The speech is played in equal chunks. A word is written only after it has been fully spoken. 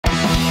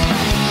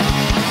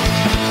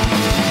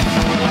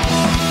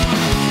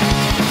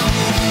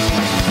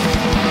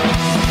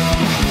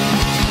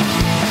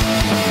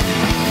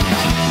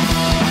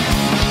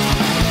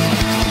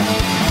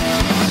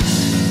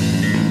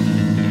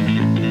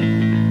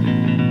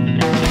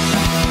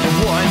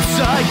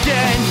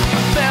again,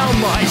 found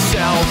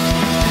myself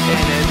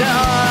in an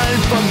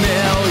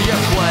unfamiliar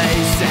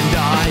place, and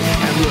I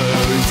am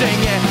losing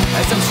it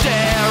as I'm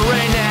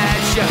staring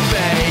at your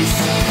face,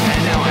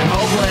 and now I'm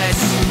hopeless.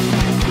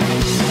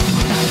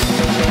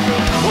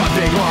 One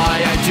big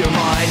lie, I do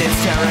mine, it's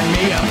tearing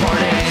me apart,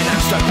 and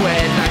I'm stuck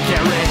with not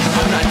caring,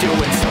 I'm not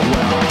doing so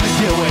well.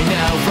 You ain't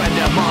no friend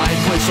of mine,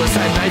 please just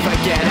a knife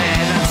again,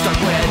 and I'm stuck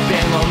with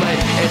being lonely,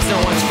 it's no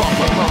one's fault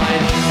but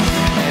mine.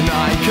 And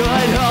I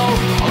could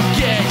hope I'll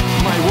get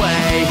my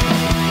way,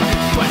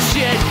 but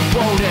shit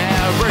won't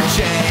ever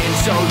change,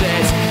 so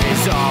this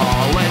is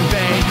all in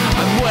vain.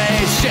 I'm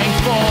wishing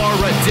for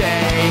a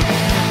day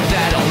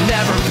that'll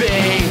never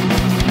be.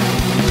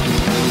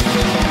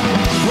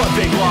 One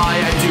big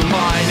lie, I do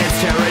mine, it's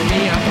tearing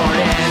me apart,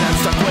 and I'm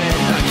stuck with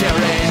not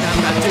caring,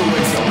 I'm not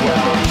doing so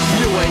well.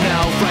 You ain't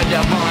no friend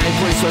of mine,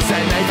 please was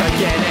that knife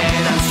again,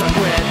 and I'm stuck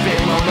with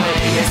being lonely,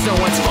 it's no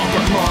one's fault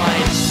but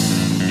mine.